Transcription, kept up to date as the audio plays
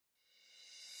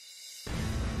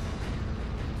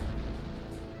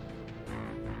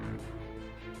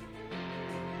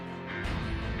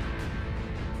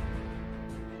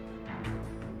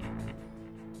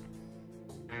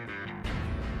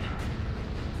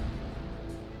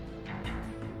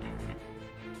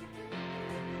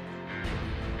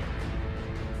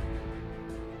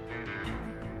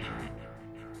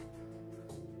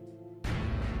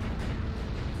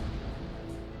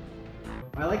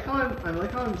I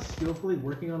like how I'm skillfully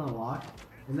working on a lock,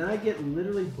 and then I get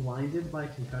literally blinded by a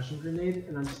concussion grenade,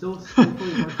 and I'm still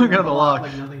skillfully working on the lock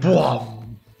like nothing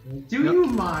happened. Do you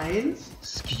mind?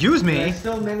 Excuse me? I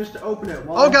still managed to open it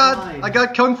while Oh I'm god! blind. I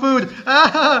got kung fu!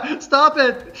 Ah! Stop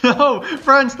it! No!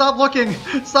 Friend, stop looking!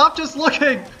 Stop just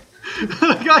looking!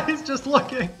 The guy's just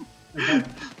looking!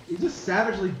 He's just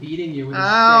savagely beating you with his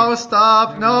Ow, stick.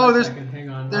 stop! No, there's Hang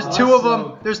on. there's two of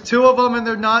them. There's two of them and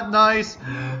they're not nice.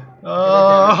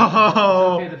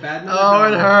 Oh, okay, the bad men oh, are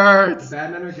it gone. hurts. The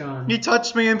bad men are gone. He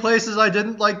touched me in places I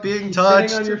didn't like being He's touched.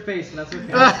 sitting on your face, but that's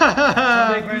okay.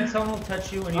 Someday, Grant, someone will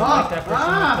touch you and you like that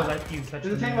person to let you touch There's a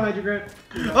them. tank behind you, Grant.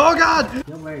 Oh god!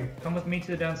 No way. Come with me to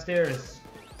the downstairs.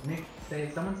 Nick,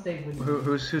 someone stay with me.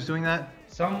 Who's doing that?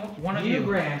 One of you.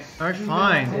 Grant. Alright,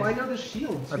 fine. Oh, I know the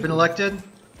shield. I've been elected.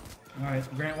 Alright,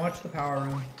 Grant, watch the power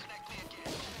room.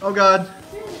 Oh god.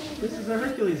 This is a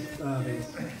Hercules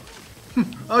base.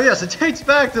 Oh yes, it dates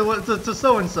back to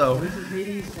so and so. This is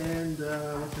Hades and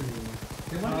what's her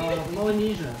name?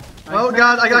 Melanesia. Oh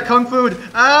god, I got kung fu.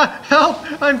 Ah,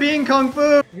 help! I'm being kung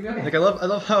fu. Like I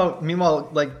love how meanwhile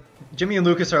like Jimmy and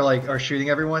Lucas are shooting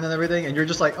everyone and everything, and you're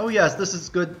just like, oh yes, this is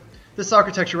good. This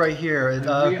architecture right here. And,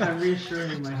 I'm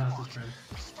reassuring my hostage friend.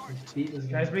 Beat this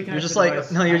guy. Guys, you're just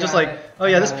like, no, you're just like, oh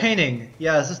yeah, this painting.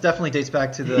 Yeah, this definitely dates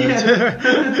back to the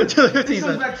to the 15th This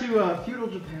goes century. back to feudal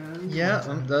Japan. Yeah,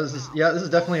 this is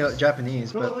definitely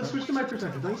Japanese. But let's switch to my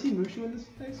perspective. Don't you see Mushu in this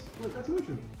place? Look, that's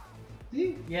Mushu.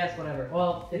 See? Yes, whatever.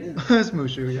 Well, it is. it's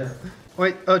Mushu. Yeah.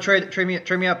 Wait. Oh, trade me up.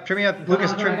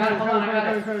 Lucas, trade. Hold on,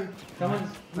 I got it. Someone's.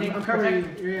 I'm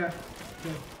covering you. Yeah.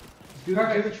 Do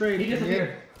the trade. He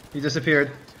disappeared. He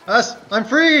disappeared. Us, I'm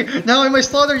free. Now I may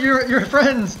slaughter your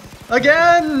friends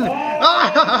again.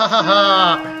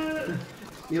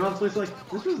 You know, it's like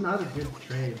this was not a good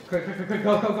trade. Quick,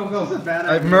 go. This is a bad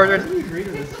idea. I've murdered. Why did we agree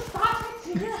to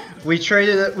this? We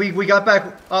traded it. We got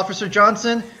back Officer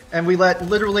Johnson, and we let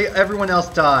literally everyone else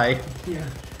die. Yeah.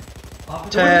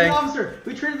 Tag. Officer.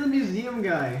 We traded the museum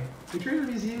guy.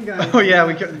 Oh yeah,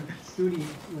 we could. Studi,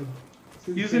 like.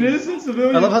 He's an innocent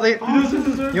civilian. I love how they. He doesn't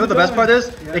deserve You know what the best part is?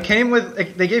 Yeah. They came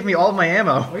with. They gave me all of my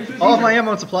ammo. All of my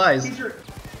ammo and supplies.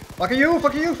 Fuck you!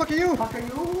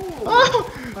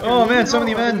 Oh man, so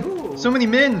many men. So many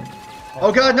men.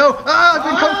 Oh god, no! Ah, I've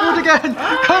been kung fu'd again!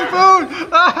 Kung fu!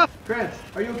 Ah! Grant,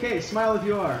 are you okay? Smile if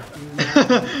you are.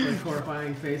 Like,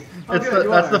 horrifying face. Oh,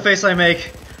 That's the face I make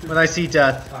when I see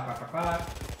death.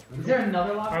 Is there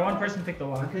another lock? Alright, one person pick the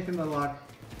lock. I'm picking the lock.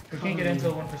 We can't get in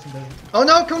until one person does it. Oh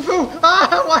no, kung fu!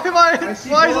 Ah,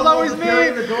 why is it always me?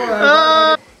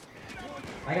 Ah!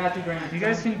 I got you, Grant. You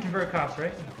guys can convert cops,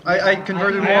 right? I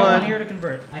converted I have one one. here to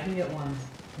convert. I can get one.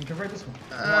 You can convert this one.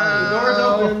 The door's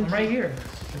open. I'm right here.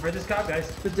 Convert this cop,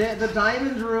 guys. The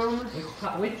diamond room.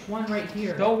 Which one right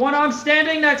here? The one I'm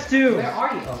standing next to! Where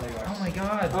are you? Oh, there you are. Oh my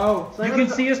god. Oh, You can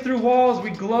see us through walls. We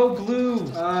glow blue.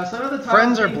 Some of the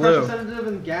Friends are blue. representative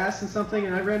in gas and something,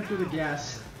 and I ran through the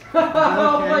gas.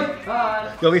 Oh Okay. my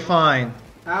god. You'll be fine.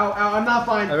 Ow, I'm not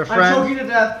fine. I have a I'm friend. choking to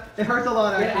death. It hurts a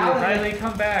lot, Get actually. out of Riley,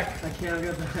 come back. I can't, I'm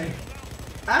gonna die.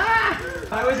 Ah!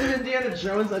 I was in Indiana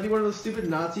Jones. I'd be one of those stupid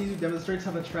Nazis who demonstrates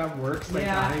how the trap works by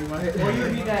dying by it. Or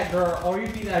you'd be that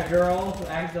girl who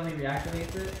accidentally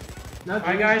reactivates it. Not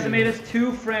Alright guys, I made us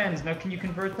 2 friends. Now can you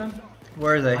convert them?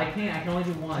 Where are they? I can't. I can only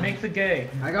do one. Make the gay.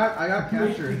 I got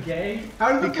captured. Gay?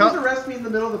 How did the police arrest me in the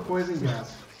middle of the poison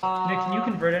gas? Nick, can you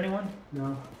convert anyone?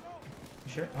 No.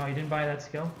 You sure? Oh, you didn't buy that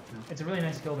skill? No. It's a really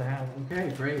nice skill to have. Okay,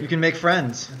 great. You can make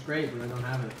friends. That's great, but I don't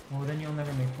have it. Well, then you'll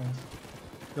never make friends.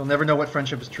 You'll never know what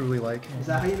friendship is truly like. Is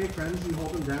that how you make friends? You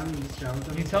hold them down and you just challenge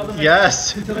them? You tell them.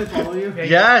 Yes. Until they follow you? Yeah,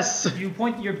 Yes. You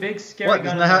point your big scary What?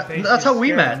 gun Isn't at that their how, face. that's you how we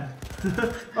scare met.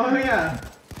 them. Oh yeah.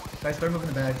 Guys, start moving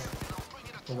the bags.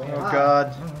 Oh god.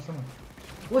 I don't know, someone.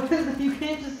 What is it? You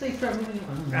can't just say start moving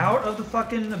on. Out of the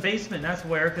fucking basement, that's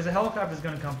where, because the helicopter's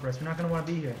gonna come for us. We're not gonna want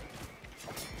to be here.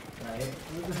 Right?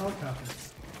 Where's the helicopter?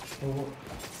 Well,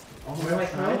 All the where do way I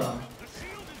throw outside? them?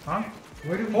 Huh?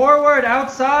 Where do we? Forward,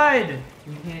 outside!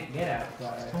 We can't get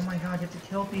outside. Oh my god, you have to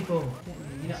kill people.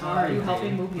 You know, are you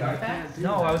helping move the artifacts?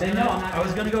 No, I was Then gonna, no, I'm not I was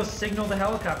gonna- gonna go signal the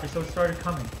helicopter, so it started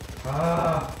coming.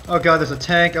 Ah. Oh god, there's a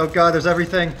tank. Oh god, there's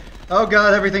everything. Oh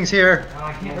god, everything's here. Oh,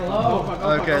 I can't Oh, reload. fuck,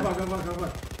 oh, Okay. fuck, oh, fuck, oh,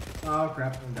 fuck. Oh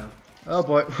crap, I'm down. Oh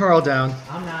boy, we're all down.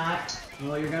 I'm not.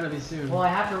 Well, you're gonna be soon. Well, I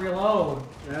have to reload.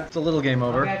 That's... It's a little game I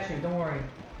over. got you. Don't worry.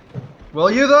 Will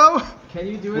you though? Can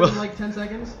you do it Well- in like 10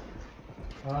 seconds?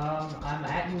 I'm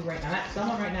at you right. I'm at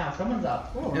someone right now. Someone's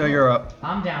up. Oh, No, you're up.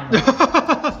 I'm down.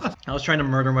 I was trying to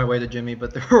murder my way to Jimmy,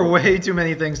 but there were way too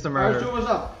many things to Alright, murder. two of us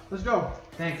up. Let's go.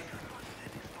 Thanks.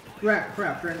 Crap.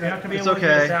 You're not gonna be It's able to get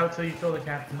okay. us out till you kill the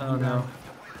captain. Oh no.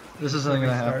 This isn't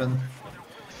gonna happen.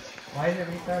 Why is it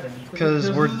restarting? Because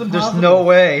there's no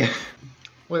way.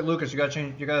 Wait, Lucas, you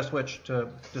gotta switch to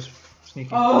just sneaky.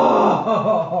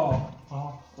 Oh,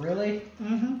 really?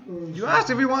 Mm-hmm. You asked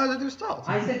if we wanted to do stealth.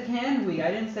 I said can we?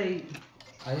 I didn't say.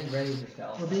 I didn't ready for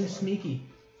stealth. We're being sneaky.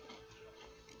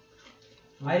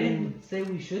 I didn't say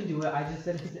we should do it. I just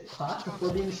said is it possible?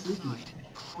 We're being sneaky.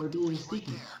 We're being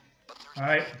sneaky.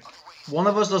 Alright. One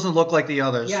of us doesn't look like the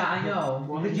others. Yeah, I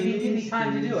know. Because you didn't give me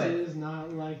time to do it. Is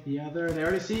not like the other. They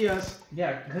already see us.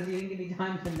 Yeah, because you didn't give me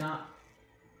time to not.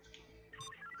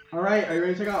 All right, are you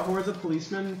ready to check out hordes of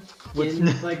policemen With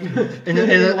in like in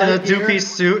a two-piece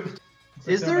suit?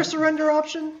 Is there a right? surrender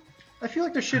option? I feel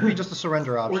like there should be just a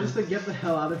surrender option. Or just to get the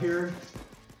hell out of here?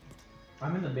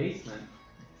 I'm in the basement.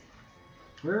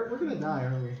 We're gonna die,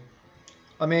 aren't we?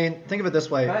 I mean, think of it this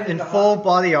way: Guys, in it's a full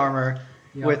body armor,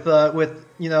 Yeah. with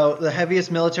you know the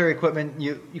heaviest military equipment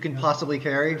you can possibly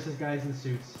carry, Versus guys in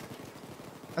suits.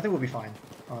 I think we'll be fine.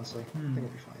 Honestly, I think we'll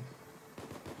be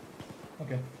fine.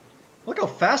 Okay. Look how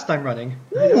fast I'm running.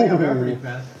 I know, yeah, we're pretty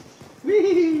fast.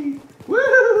 Wee!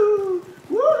 Woo!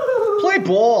 Woo! Play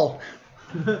ball.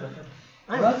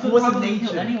 Russ would probably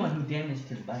kill anyone who damaged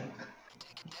his bike.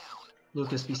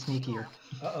 Lucas, be sneakier.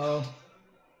 Uh-oh.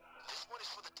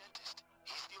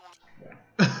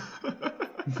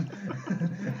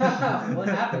 What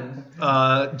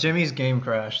happened? Jimmy's game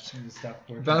crashed. Stop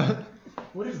working.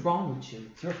 What is wrong with you?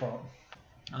 It's your fault.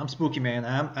 I'm spooky man.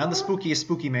 I'm the spookiest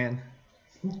spooky man.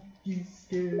 Spooky,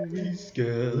 scary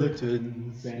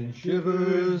Skeletons and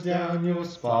shivers down your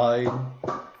spine.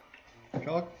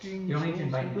 Shocking You don't need to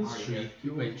invite me, souls are will you? shake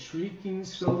you. Wait, shrieking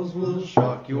Souls will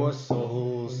shock your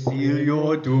soul. Seal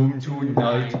your doom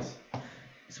tonight.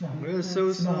 Small. We're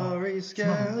so sorry,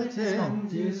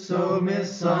 skeletons. You're so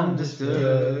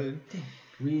misunderstood.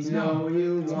 We know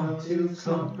you want to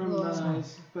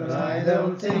compromise, but I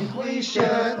don't think we should.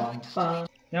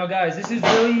 Now guys, this is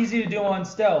really easy to do on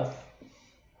stealth.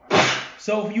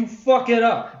 So if you fuck it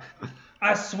up,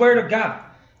 I swear to God,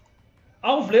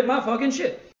 I'll flip my fucking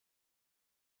shit.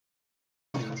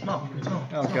 Smell.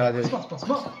 Oh god, it,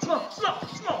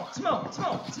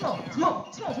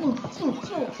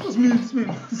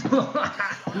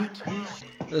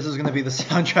 this is gonna be the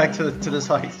soundtrack to this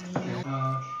heist.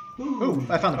 Ooh,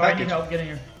 I found the Alright, I need package. help. Get in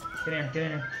here. Get in here. Get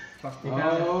in here. Fuck.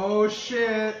 Oh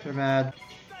shit! They're mad.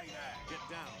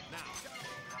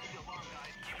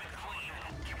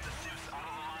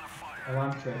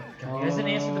 Alarm trick. You guys didn't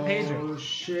answer the pager. Oh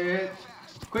shit!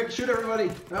 Quick, shoot everybody!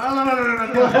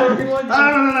 No! Everyone- You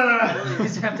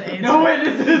guys have to answer. No, it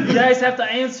isn't! You guys have to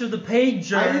answer the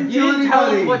pager. I didn't You didn't tell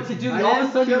us anybody. what to do. I All of a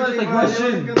didn't sudden, you were kill just like,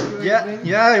 anybody. rush in.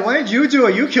 Yeah, why did you do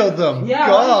it? You killed them. Yeah,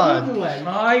 God. what are you doing?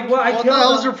 I What killed the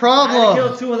hell's them. your problem? I had to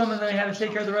kill 2 of them and then I had to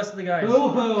take care of the rest of the guys.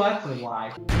 Boo-hoo, that's a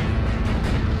lie.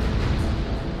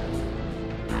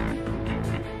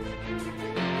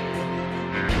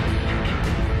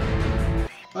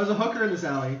 There's a hooker in this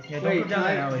alley. Yeah, don't go down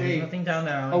that alley. Hey, There's nothing down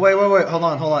that alley. Oh wait, hold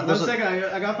on. one There's second,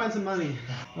 I gotta find some money.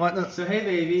 what? So hey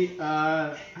baby,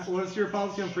 what's your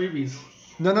policy on freebies?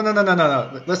 No.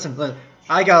 Listen,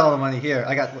 I got all the money here.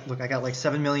 I got like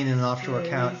 7 million in an offshore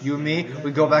account. You and me,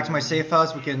 we go back to my safe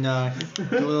house. We can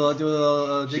do a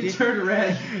little She jiggy. turned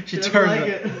red. She doesn't turned like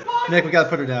red. it. Nick, we gotta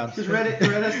put her down. She's read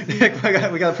us. Nick,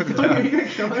 we gotta put her Are you gonna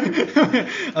kill her?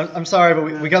 down. I'm sorry,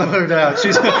 but we gotta put her down.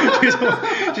 She's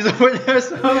a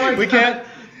witness. Oh my we God. can't.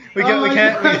 We Oh my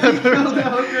can't. God, We you gotta put killed the her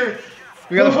down. hooker.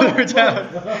 We gotta put her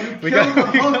down. We Killed the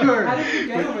gotta. hooker. How did you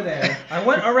get over there? I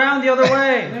went around the other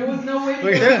way. There was no way to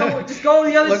Wait, get yeah. over. Just go to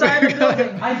the other Look, side of the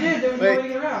building. I did. There was Wait. no way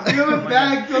to get around. You have a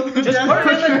bag filled with Just dead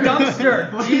put it in the hooker.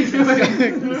 dumpster. What are you Jesus.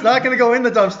 doing? It's not gonna go in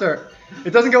the dumpster.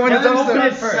 It doesn't go in the Yeah, then open it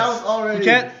dumpster. first. South already. You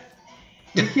can't.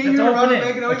 You can't Let's even open run it.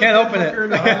 and make I can't open it. in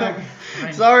the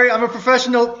bag. Sorry, I'm a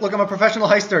professional. Look, I'm a professional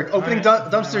heister. Opening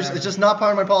Alright. dumpsters Alright. is just not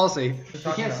part of my policy.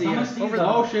 You can't see How much us. do you Over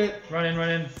got? Oh shit. Run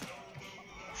in.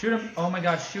 Shoot him. Oh my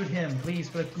God, shoot him, please,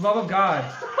 for the love of God.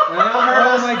 Oh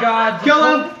Oh my God. Kill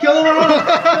him! Kill him!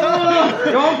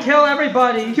 Don't kill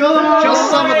everybody. Kill them all! Kill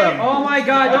some of them. Oh my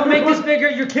God, don't make this bigger.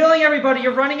 You're killing everybody.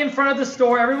 You're running in front of the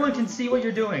store. Everyone can see what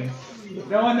you're doing.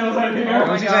 No one knows I'm Oh You my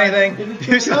don't see God. anything.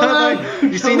 You see Kill nothing.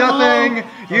 them. You see Kill them all. nothing.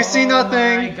 You see Oh my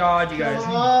nothing. God, you guys.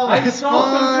 Oh, It's stole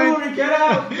some fine. food. Get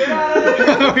out. Get out of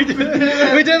there. We did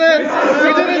it. We did it.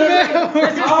 We did it.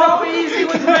 This is so easy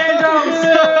with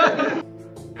randos.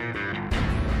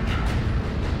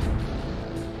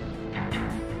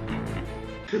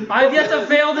 I've yet to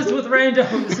fail this with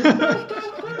randos.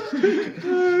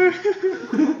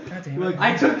 God damn it.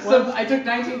 I took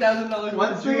 $19,000.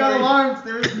 Once we got alarmed,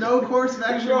 there is no course of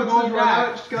action. We're going to run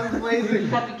out. Just guns You blazing.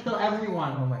 have to kill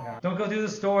everyone. Oh my God. Don't go through the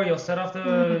store. You'll set off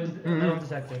the metal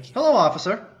detector. Hello,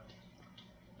 officer.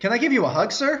 Can I give you a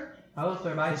hug, sir? Oh,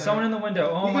 sir, bye, There's sir. someone in the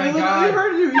window. Oh You my guys look- god. you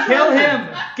heard him. You Kill heard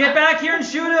him! Get back here and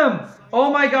shoot him!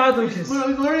 Oh my god, Lucas. He's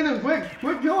learning them. Quick,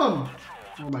 kill him.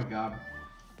 Oh my god.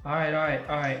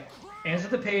 Alright. Answer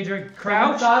the pager.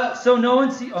 Crouch Someone so no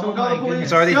one sees. Oh Someone call my the police. goodness.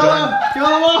 It's already Kill done. him! Kill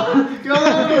them all! Kill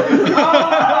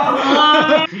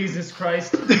them! Jesus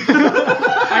Christ.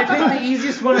 I picked the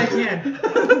easiest one I can.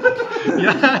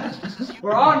 Yeah.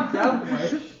 We're on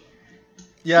Southwest.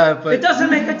 Yeah, but It doesn't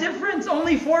make a difference.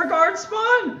 Only 4 guards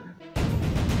spawn.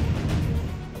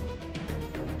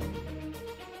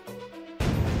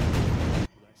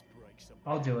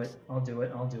 I'll do it.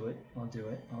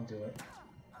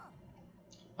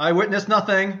 I witnessed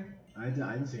nothing. I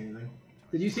didn't see anything.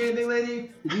 Did you see anything,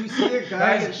 lady? Did you see a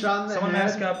guy get shot in the someone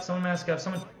head? someone mask up.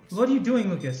 What are you doing,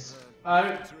 Lucas?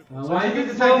 Why are you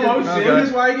getting slow detected? motion.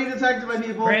 Lucas, why are you getting detected by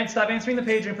people? Grant, stop answering the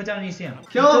pager and put down an ECM.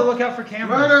 Kill You have to him. look out for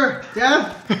cameras. Murder!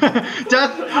 Death!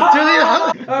 Death to the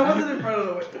I wasn't in front of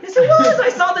the window. Yes, it was. I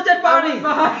saw the dead body. I was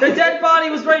behind- The dead body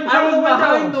was right in I front of was the window.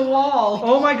 behind the wall.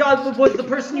 Oh my god, was the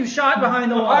person you shot behind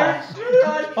the wall?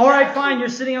 Alright, fine, you're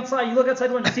sitting outside. You look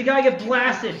outside the window. See a guy get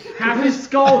blasted. Half his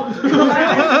skull.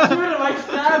 I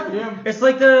stabbed him. It's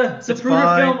like the Zapruder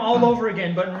fine. film all over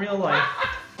again, but in real life.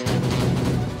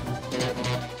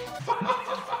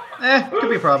 Could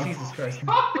be a problem. Jesus Christ.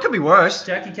 It could be worse.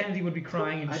 Jackie Kennedy would be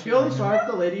crying and I shit feel right now. sorry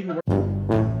for the lady who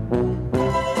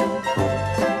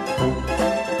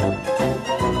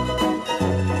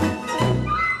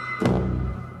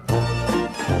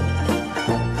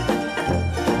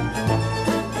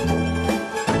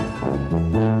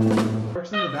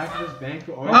works in the back of this bank.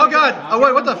 Oh god! Oh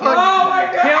wait, what the fuck? Oh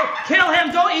my god! Kill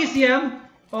him! Don't ECM!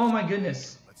 Oh my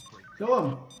goodness. Kill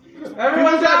him.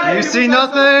 Everyone died. You see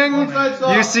nothing.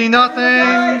 You see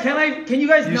nothing. Can you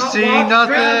guys You not see walk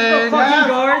nothing. past the fucking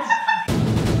guards?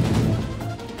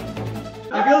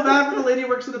 I feel bad for the lady who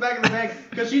works in the back of the bank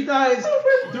because she dies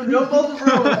through no fault of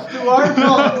her own, through our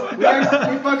fault. We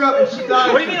fuck up and she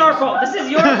dies. What do you mean our fault? This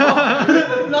is your fault.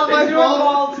 It's not my It's your fault.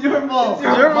 fault. It's your fault.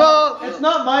 It's your fault. It's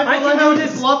not my I fault. can I know do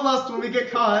it's this. bloodlust when we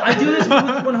get caught. I do this with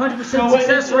 100%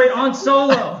 success rate on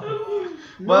solo.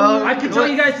 Well, I could tell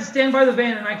you guys to stand by the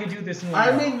van and I could do this in one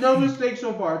I go. made no mistake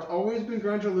so far. It's always been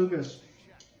Grunge or Lucas.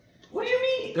 What do you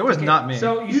mean? It was not me.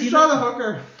 So You see shot the- the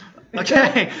hooker.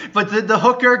 Okay, but did the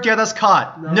hooker get us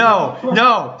caught? No.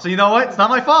 No. So you know what? It's not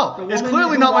my fault. The It's woman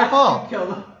clearly who not my watched fault. you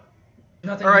kill him.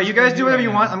 Nothing All right, you guys can do whatever right you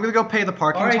now. want. I'm gonna go pay the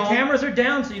parking Alright, toll. cameras are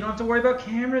down, so you don't have to worry about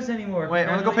cameras anymore. Wait, I'm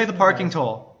gonna go pay the parking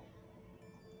toll.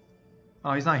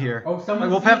 Oh, he's not here. Oh, someone.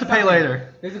 We'll have to pay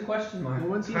later. There's a question mark. No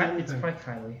one's seen It's anything. probably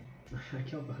Kylie. I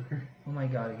killed the hooker. Oh my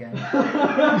god, again.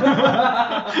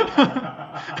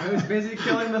 I was busy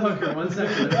killing the hooker. 1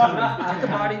 second. Get the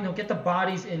body. No, get the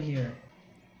bodies in here.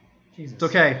 Jesus. It's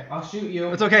okay. I'll shoot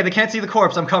you. It's okay. They can't see the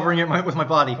corpse. I'm covering it with my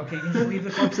body. Okay, you can just leave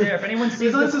the corpse there. If anyone sees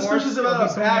He's the corpse, unsuspicious it'll be about a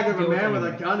someone bag you of can a deal man with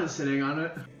with a anyway. gun is sitting on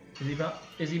it.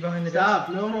 Is he behind the desk? Stop.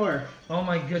 No more. Oh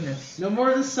my goodness. No more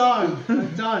of this song.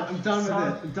 I'm done. I'm done with Song?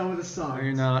 it. I'm done with this song. No,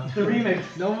 you're not. The remix.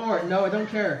 No more. No, I don't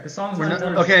care. The song's We're not not-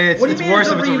 done. okay, what do it's you mean worse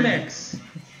it's a if it's a remix?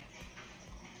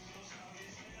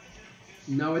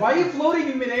 No, it's Why are you floating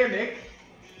in midair, Nick?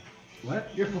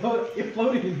 What? You're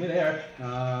floating in midair.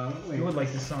 Wait. You would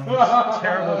like this song. This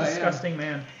terrible, Yeah. disgusting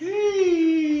man.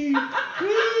 Whee! Whee!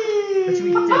 Let you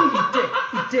eat dick,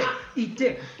 eat dick, eat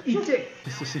dick, eat dick.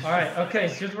 Alright, okay,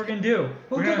 so here's what we're gonna do.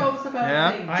 Who We're took gonna, all the stuff out Yeah.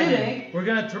 of the thing? I Jimmy. did. We're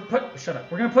gonna shut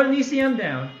up. We're gonna put an ECM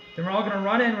down. Then we're all gonna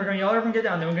run in. We're gonna yell at everyone, get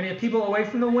down. Then we're gonna get people away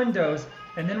from the windows,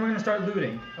 and then we're gonna start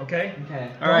looting. Okay? Okay.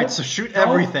 All right, Don't- so shoot don't-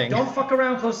 everything. Don't fuck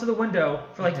around close to the window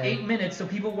for like Okay. 8 minutes, so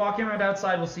people walking around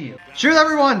outside will see you. Shoot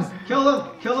everyone! Kill them!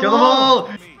 Kill them Kill them all!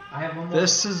 I have one more.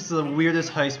 This is the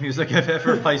weirdest heist music I've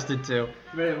ever heisted to.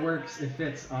 But it works. It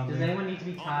fits. Does anyone need to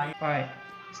be tied? All right,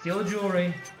 steal the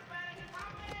jewelry.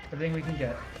 Everything we can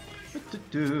get.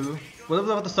 What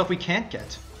about the stuff we can't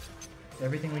get?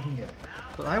 Everything we can get.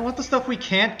 But I want the stuff we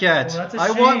can't get. Well, that's a I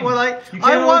shame. want what You can't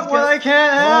I want always what get- I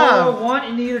can't have. Oh, want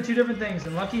and need are two different things,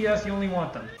 and lucky us, you only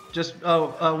want them. Just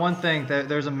one thing.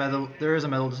 There is a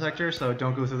metal detector, so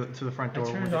don't go through the front I door.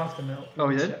 turned off the metal. Oh,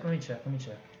 you Let me did? check, Let me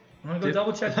check. I'm gonna go Did-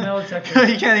 double check the metal detector.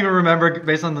 You can't even remember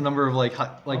based on the number of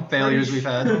I'm failures pretty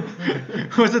we've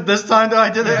had. Was it this time that I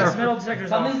did it? Yes, or- metal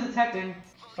detector's off. Something's detecting.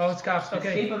 Oh, it's cops. Okay.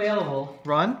 Escape available.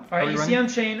 Run? All right, Are we running?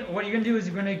 ECM chain. What you're gonna do is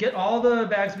you're gonna get all the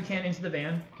bags we can into the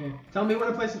van. Okay. Tell me when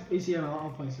to place ACM. I'll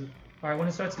place it. All right, when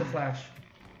it starts to flash.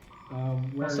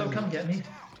 Where Also, is come it? get me.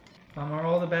 Are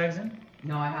all the bags in?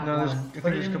 No, I have No, one. I Put think it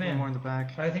there's a in the couple van. more in the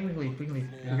back. I think we can leave. We can leave.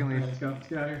 Yeah, We can leave. Let's go. Let's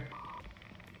get out of here.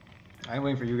 I'm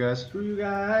waiting for you guys. Screw you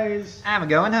guys. I'm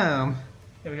going home.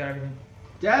 Yeah, we got everything.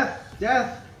 Death.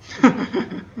 Death.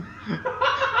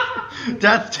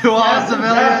 Death to all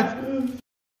civilians.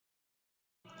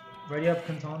 Ready up,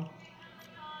 Canton?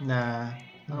 Nah.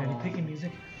 Okay, you picking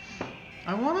music?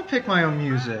 I want to pick my own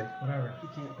music. Whatever. You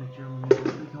can't pick your own music.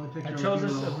 You can only pick I your own chose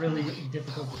this music. a really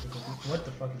difficult difficulty. What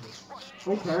the fuck is this?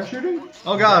 Oh, parachuting?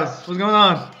 Oh god, what's going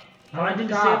on? Find and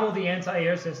disable the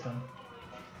anti-air system.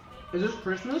 Is this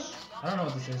Christmas? I don't know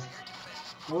what this is.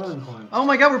 More than fun. Oh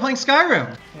my god, we're playing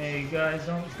Skyrim. Hey guys,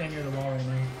 don't stand near the wall right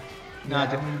now. Nah,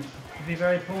 dude. It'd be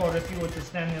very poor if you were to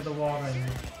stand near the wall right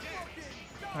now.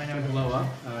 I know. It's gonna blow up?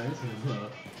 Oh, it's gonna blow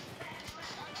up.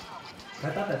 I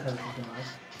thought that's how the system works.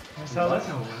 That's Well, how that's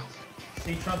how it works.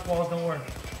 See, Trump walls don't work.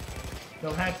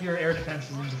 They'll hack your air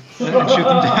defenses and And shoot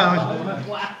them down.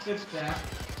 Blast it down.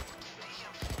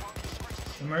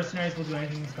 the mercenaries will do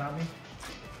anything to stop me.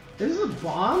 This is a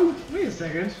bomb? Wait a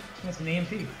second. That's an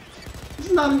EMP. This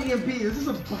is not an EMP, this is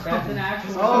a bomb. That's an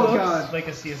actual. Oh Looks god. like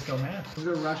a CS:GO map. Is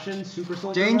it a Russian super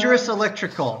soldier? Dangerous lab?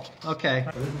 electrical. Okay.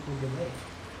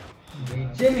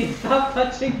 Jimmy, stop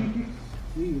touching.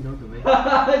 Ooh, no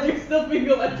delay. You're still being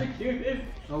electrocuted.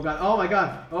 Oh god, oh my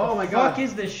god, oh my Fuck god.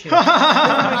 is this shit?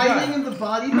 Hiding in the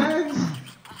body bags?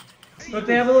 Look,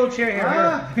 they have a little chair here.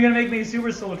 Ah. You're gonna make me a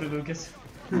super soldier, Lucas.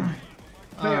 Wait,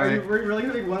 are you Alright. really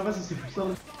gonna make one of us a super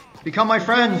soldier? Become my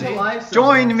friend. He's alive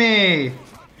Join somewhere. me.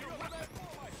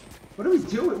 What are we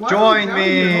doing? Why Join are we down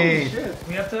here? me. Holy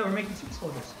shit. We're making super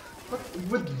soldiers. What,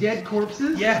 with dead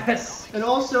corpses? Yes. And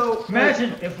also...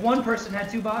 Imagine if one person had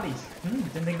two bodies. Didn't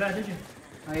think of that, did you?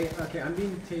 Okay, I'm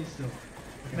being tased still.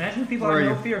 Imagine people Where had are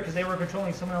no you? fear because they were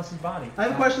controlling someone else's body. I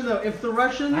have a question though. If the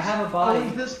Russians I have a body.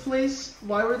 owned this place,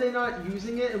 why were they not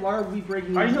using it? And why are we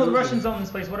breaking I into know the it? Russians own this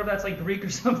place. What if that's like Greek or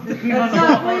something? That's on the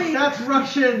not wall? me. That's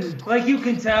Russian! Like you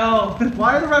can tell.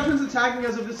 Why are the Russians attacking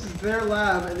us if this is their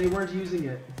lab and they weren't using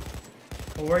it?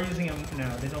 Well, we're using them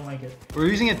now. They don't like it. We're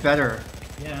using it better.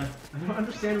 Yeah. I don't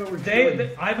understand what we're doing.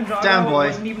 Ivan Drago Down, boy.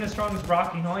 wasn't even as strong as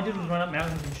Brock. All he did was run up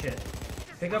mountains and shit.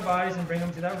 Pick up bodies and bring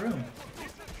them to that room.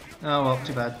 Oh well,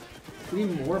 too bad. We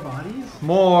need more bodies?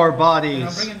 More No, bodies.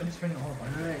 just bring it all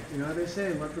bodies. Alright, you know what they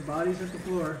say, let the bodies hit the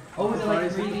floor. Oh, is The it like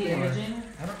bodies hit 3D the floor. imaging?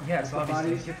 Yeah, it's The bodies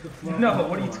obviously. hit the floor. No,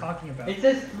 what are you talking about? It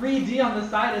says 3D on the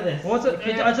side of this. What's You a?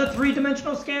 can't- It's a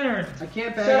three-dimensional scanner. I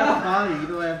can't bag Shut up up. a body,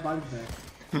 even though I have body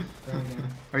bag.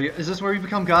 Are you? Is this where you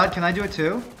become God? Can I do it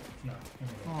too? No.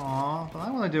 Aw, but I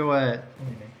want to do it.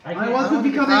 I can't- want to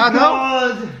become a Ah, no.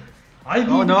 god! I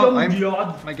will Oh no, become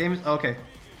God. my game is okay.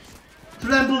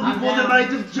 Tremble I'm before the down.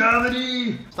 might of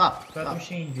Germany! Stop. Got the Stop.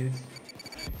 machine, dudes.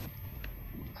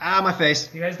 Ah, my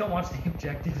face. You guys don't watch the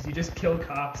objectives. You just kill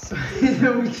cops. We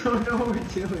don't know what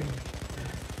we're doing.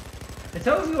 It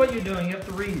tells you what you're doing. You have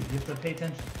to read. You have to pay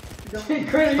attention.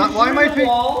 Craig, Stop- you why am I shooting the being?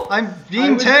 wall? I'm I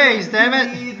being was tased. told Damn to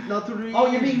it. read, not to read.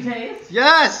 Oh, you're being tased?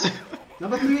 Yes.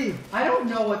 Number 3. I don't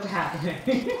know what's happening.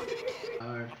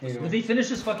 Did he finish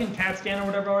his fucking CAT scan or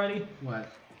whatever already?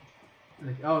 What?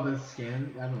 Like, oh, the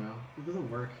scan? I don't know. It doesn't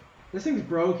work. This thing's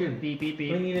broken. Beep beep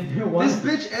We beep. need a new one. This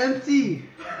bitch empty!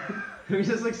 We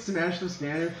just like smashed the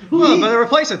scanner. Well, better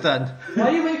replace it then. Why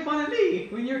do you make fun of me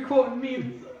when you're quoting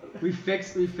me? We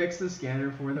fixed the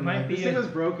scanner for them. It might Like, be this thing a- was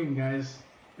broken, guys.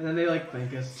 And then they like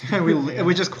thank us.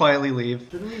 we just quietly leave.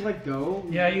 Shouldn't we like go?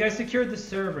 Yeah, you guys secured the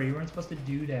server. You weren't supposed to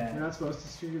do We're that. not supposed to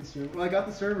secure the server. Well, I got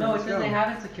the server. No, it Let's says go. they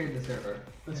haven't secured the server.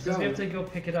 Let's It says go. we have to go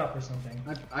pick it up or something.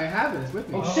 I have it. It's with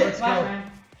me. Oh, Oh, shit, let's go. Flashman.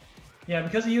 Yeah,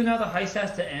 because of you now the heist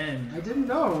has to end. I didn't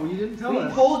know. You didn't tell We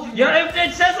us. told you. Yeah,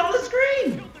 it says on the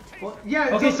screen. Well, yeah.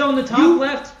 Okay, so in the top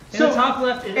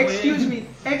left, Excuse me.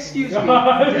 Excuse me.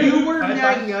 God. You were I thought-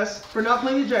 nagging us for not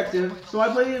playing the objective, so I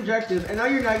played the objective, and now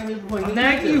you're nagging me for playing I'm the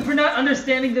nagging you objective. for not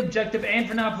understanding the objective and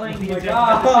for not playing the my objective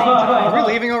at the same God. Are time.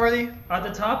 we leaving already? At the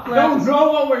top I don't left,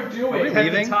 know what we're Are we doing. at the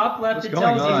leaving? top left, What's it going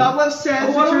tells on? you. Top left said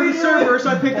Oh, what are secure we the server, so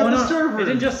I picked Oh, up no, the server. it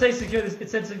didn't just say secure this.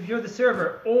 It said secure the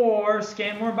server or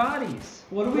scan more bodies.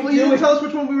 What are we Well, doing? you didn't tell us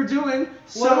which one we were doing,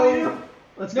 What do we so do?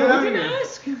 let's No, get out we of can here.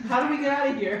 ask. How do we get out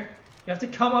of here? You have to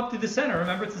come up to the center.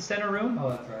 Remember, it's the center room. Oh,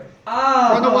 that's right.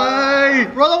 Ah! Run away!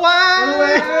 Run away! Run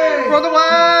away! Run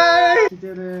away! You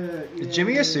did it. Is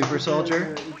Jimmy a super soldier?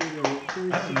 You did it. I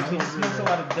don't know. He smokes a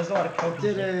lot of, does a lot of coke. You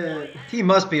and did shit. it. He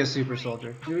must be a super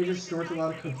soldier. Jimmy just snorts a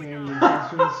lot of cocaine and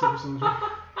transforms into a super soldier.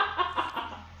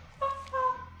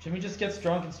 Jimmy just gets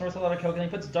drunk and snorts a lot of coke and then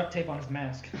he puts duct tape on his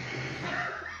mask.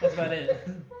 That's about it.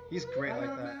 He's great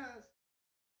like that.